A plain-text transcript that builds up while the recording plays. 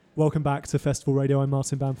Welcome back to Festival Radio. I'm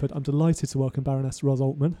Martin Bamford. I'm delighted to welcome Baroness Ros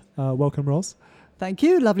Altmann. Welcome, Ros. Thank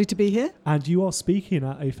you. Lovely to be here. And you are speaking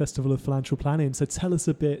at a Festival of Financial Planning, so tell us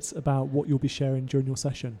a bit about what you'll be sharing during your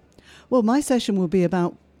session. Well, my session will be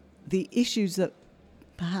about the issues that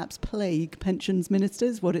perhaps plague pensions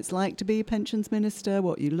ministers, what it's like to be a pensions minister,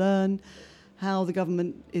 what you learn, how the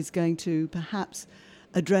government is going to perhaps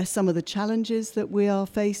address some of the challenges that we are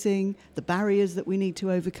facing, the barriers that we need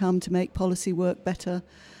to overcome to make policy work better.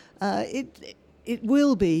 It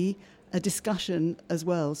will be a discussion as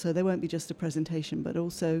well, so there won't be just a presentation, but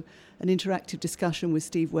also an interactive discussion with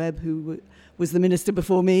Steve Webb, who was the minister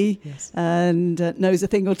before me, yes, and knows a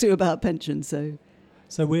thing or two about pensions.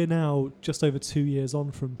 So we're now just over 2 years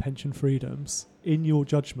on from pension freedoms. In your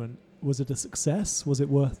judgment, was it a success? Was it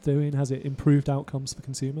worth doing? Has it improved outcomes for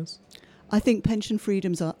consumers? I think pension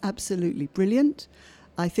freedoms are absolutely brilliant.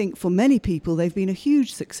 I think for many people they've been a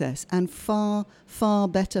huge success and far, far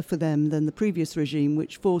better for them than the previous regime,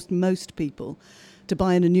 which forced most people to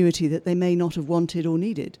buy an annuity that they may not have wanted or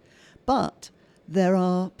needed. But there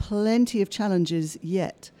are plenty of challenges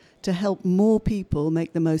yet to help more people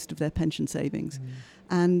make the most of their pension savings.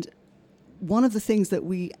 And one of the things that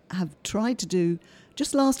we have tried to do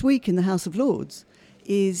just last week in the House of Lords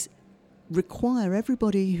is require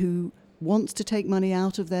everybody who wants to take money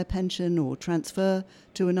out of their pension or transfer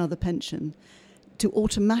to another pension to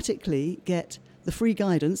automatically get the free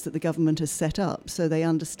guidance that the government has set up, so they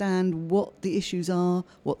understand what the issues are,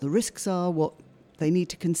 what the risks are, what they need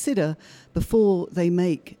to consider before they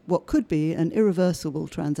make what could be an irreversible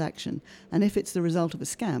transaction. And if it's the result of a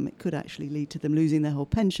scam, it could actually lead to them losing their whole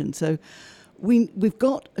pension. So we've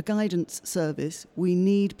got a guidance service. We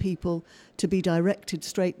need people to be directed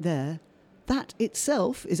straight there. That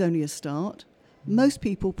itself is only a start. Most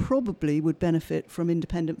people probably would benefit from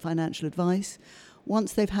independent financial advice.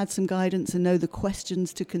 Once they've had some guidance and know the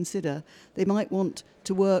questions to consider, they might want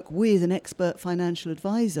to work with an expert financial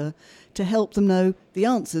advisor to help them know the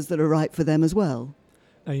answers that are right for them as well.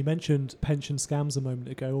 Now, you mentioned pension scams a moment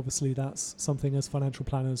ago. Obviously, that's something as financial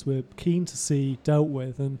planners we're keen to see dealt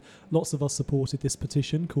with, and lots of us supported this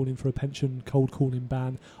petition calling for a pension cold calling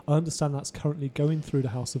ban. I understand that's currently going through the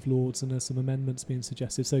House of Lords and there's some amendments being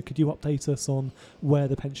suggested. So could you update us on where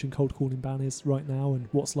the pension cold calling ban is right now and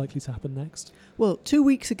what's likely to happen next? Well, 2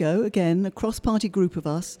 weeks ago, again, a cross-party group of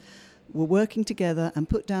us were working together and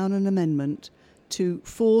put down an amendment to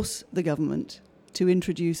force the government to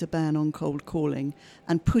introduce a ban on cold calling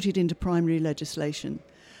and put it into primary legislation.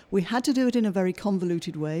 We had to do it in a very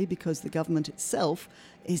convoluted way because the government itself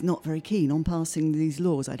is not very keen on passing these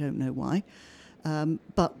laws. I don't know why.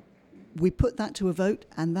 But we put that to a vote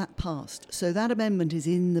and that passed. So that amendment is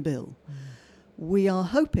in the bill. We are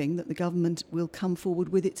hoping that the government will come forward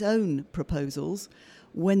with its own proposals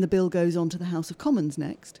when the bill goes on to the House of Commons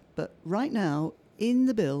next. But right now, in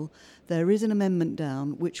the bill, there is an amendment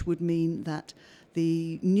down which would mean that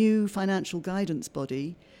the new financial guidance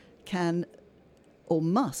body can or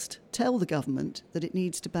must tell the government that it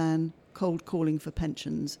needs to ban cold calling for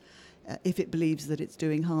pensions if it believes that it's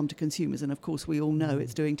doing harm to consumers. And of course, we all know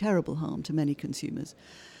it's doing terrible harm to many consumers.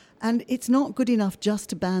 And it's not good enough just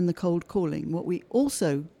to ban the cold calling. What we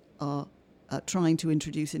also are trying to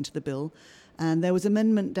introduce into the bill, and there was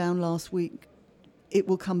amendment down last week, it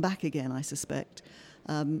will come back again, I suspect,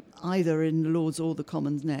 either in the Lords or the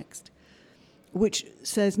Commons next, which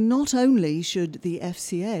says not only should the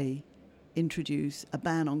FCA introduce a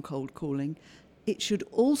ban on cold calling, it should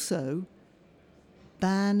also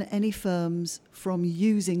ban any firms from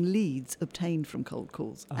using leads obtained from cold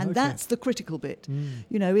calls. And that's the critical bit.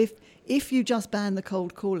 You know, if you just ban the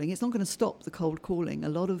cold calling, it's not going to stop the cold calling. A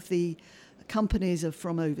lot of the companies are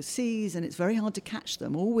from overseas and it's very hard to catch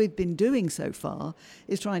them. All we've been doing so far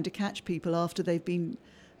is trying to catch people after they've been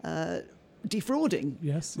defrauding,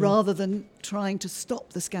 rather than trying to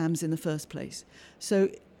stop the scams in the first place. So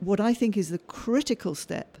what I think is the critical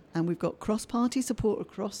step, and we've got cross-party support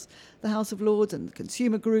across the House of Lords and the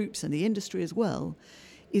consumer groups and the industry as well,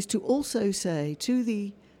 is to also say to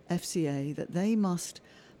the FCA that they must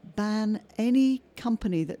ban any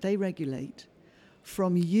company that they regulate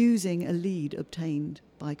from using a lead obtained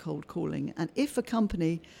by cold calling. And if a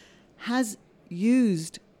company has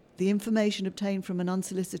used the information obtained from an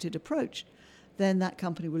unsolicited approach, then that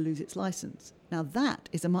company will lose its license. Now that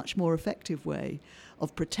is a much more effective way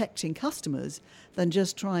of protecting customers than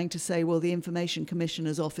just trying to say, well, the Information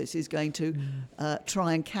Commissioner's office is going to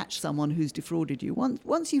try and catch someone who's defrauded you.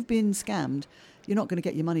 Once you've been scammed, you're not going to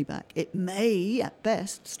get your money back. It may, at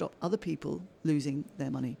best, stop other people losing their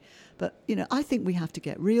money. But, I think we have to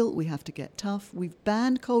get real. We have to get tough. We've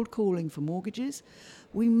banned cold calling for mortgages.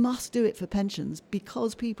 We must do it for pensions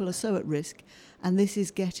because people are so at risk, and this is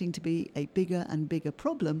getting to be a bigger and bigger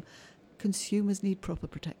problem. Consumers need proper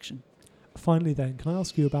protection. Finally then, can I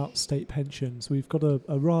ask you about state pensions? We've got a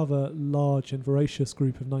rather large and voracious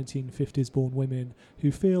group of 1950s born women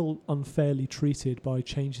who feel unfairly treated by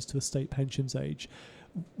changes to the state pensions age.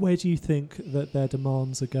 Where do you think that their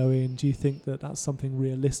demands are going? Do you think that that's something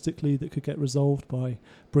realistically that could get resolved by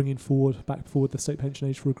bringing back forward the state pension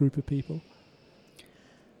age for a group of people?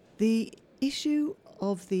 The issue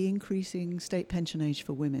of the increasing state pension age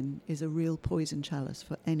for women is a real poison chalice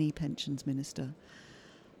for any pensions minister.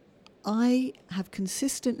 I have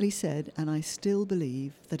consistently said, and I still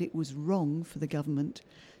believe, that it was wrong for the government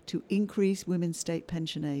to increase women's state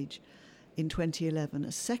pension age in 2011,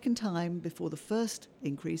 a second time before the first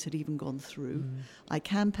increase had even gone through. I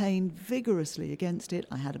campaigned vigorously against it.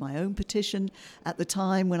 I had my own petition at the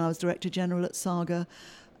time when I was Director General at Saga,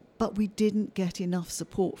 but we didn't get enough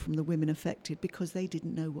support from the women affected because they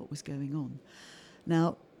didn't know what was going on.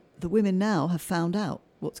 Now, the women now have found out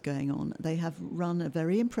what's going on. They have run a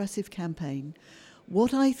very impressive campaign.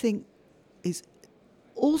 What I think is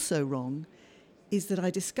also wrong is that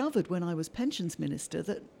I discovered when I was pensions minister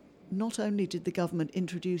that not only did the government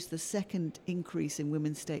introduce the second increase in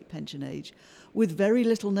women's state pension age with very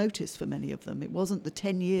little notice for many of them. It wasn't the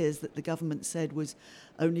 10 years that the government said was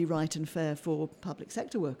only right and fair for public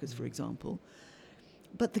sector workers, for example.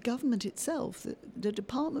 But the government itself, the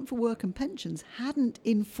Department for Work and Pensions, hadn't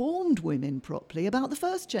informed women properly about the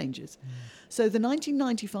first changes. So the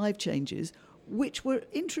 1995 changes, which were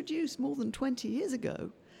introduced more than 20 years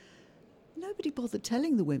ago, nobody bothered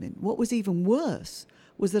telling the women. What was even worse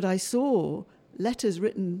was that I saw letters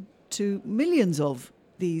written to millions of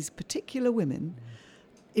these particular women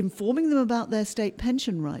informing them about their state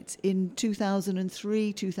pension rights in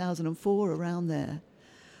 2003, 2004, around there,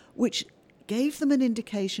 which gave them an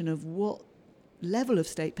indication of what level of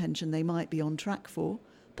state pension they might be on track for,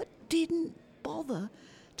 but didn't bother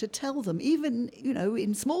to tell them, even,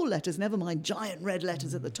 in small letters, never mind giant red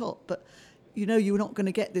letters at the top, but, you're not going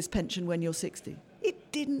to get this pension when you're 60.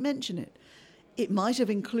 It didn't mention it. It might have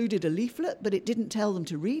included a leaflet, but it didn't tell them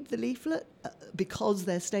to read the leaflet because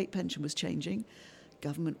their state pension was changing.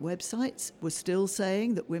 Government websites were still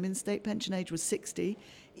saying that women's state pension age was 60,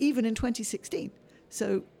 even in 2016.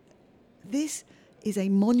 So this is a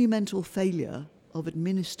monumental failure of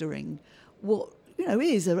administering what,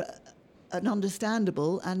 is an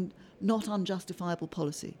understandable and not unjustifiable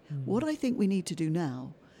policy. What I think we need to do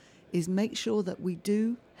now is make sure that we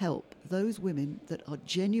do help those women that are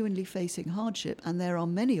genuinely facing hardship, and there are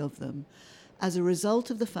many of them, as a result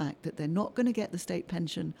of the fact that they're not going to get the state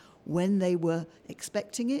pension when they were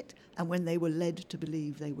expecting it and when they were led to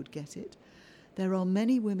believe they would get it. There are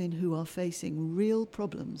many women who are facing real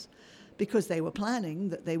problems because they were planning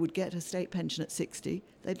that they would get a state pension at 60.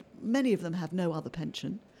 Many of them have no other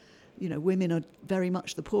pension. Women are very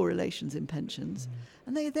much the poor relations in pensions,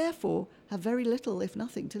 and they therefore have very little, if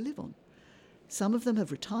nothing, to live on. Some of them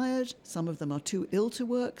have retired, some of them are too ill to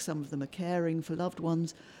work, some of them are caring for loved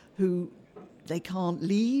ones who they can't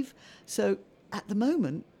leave. So at the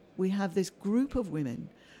moment, we have this group of women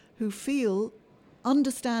who feel,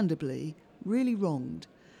 understandably, really wronged,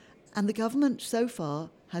 and the government so far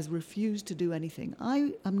has refused to do anything.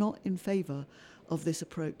 I am not in favour of this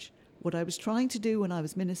approach. What I was trying to do when I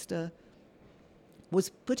was minister was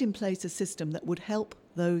put in place a system that would help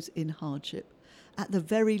those in hardship. At the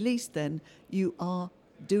very least, then, you are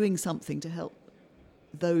doing something to help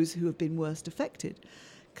those who have been worst affected.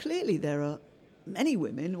 Clearly, there are many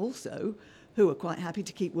women also who are quite happy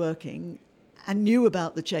to keep working and knew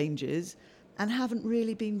about the changes and haven't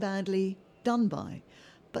really been badly done by.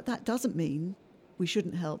 But that doesn't mean we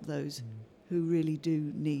shouldn't help those who really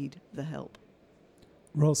do need the help.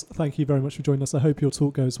 Ros, thank you very much for joining us. I hope your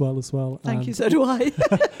talk goes well as well. Thank you, so do I.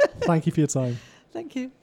 Thank you for your time. Thank you.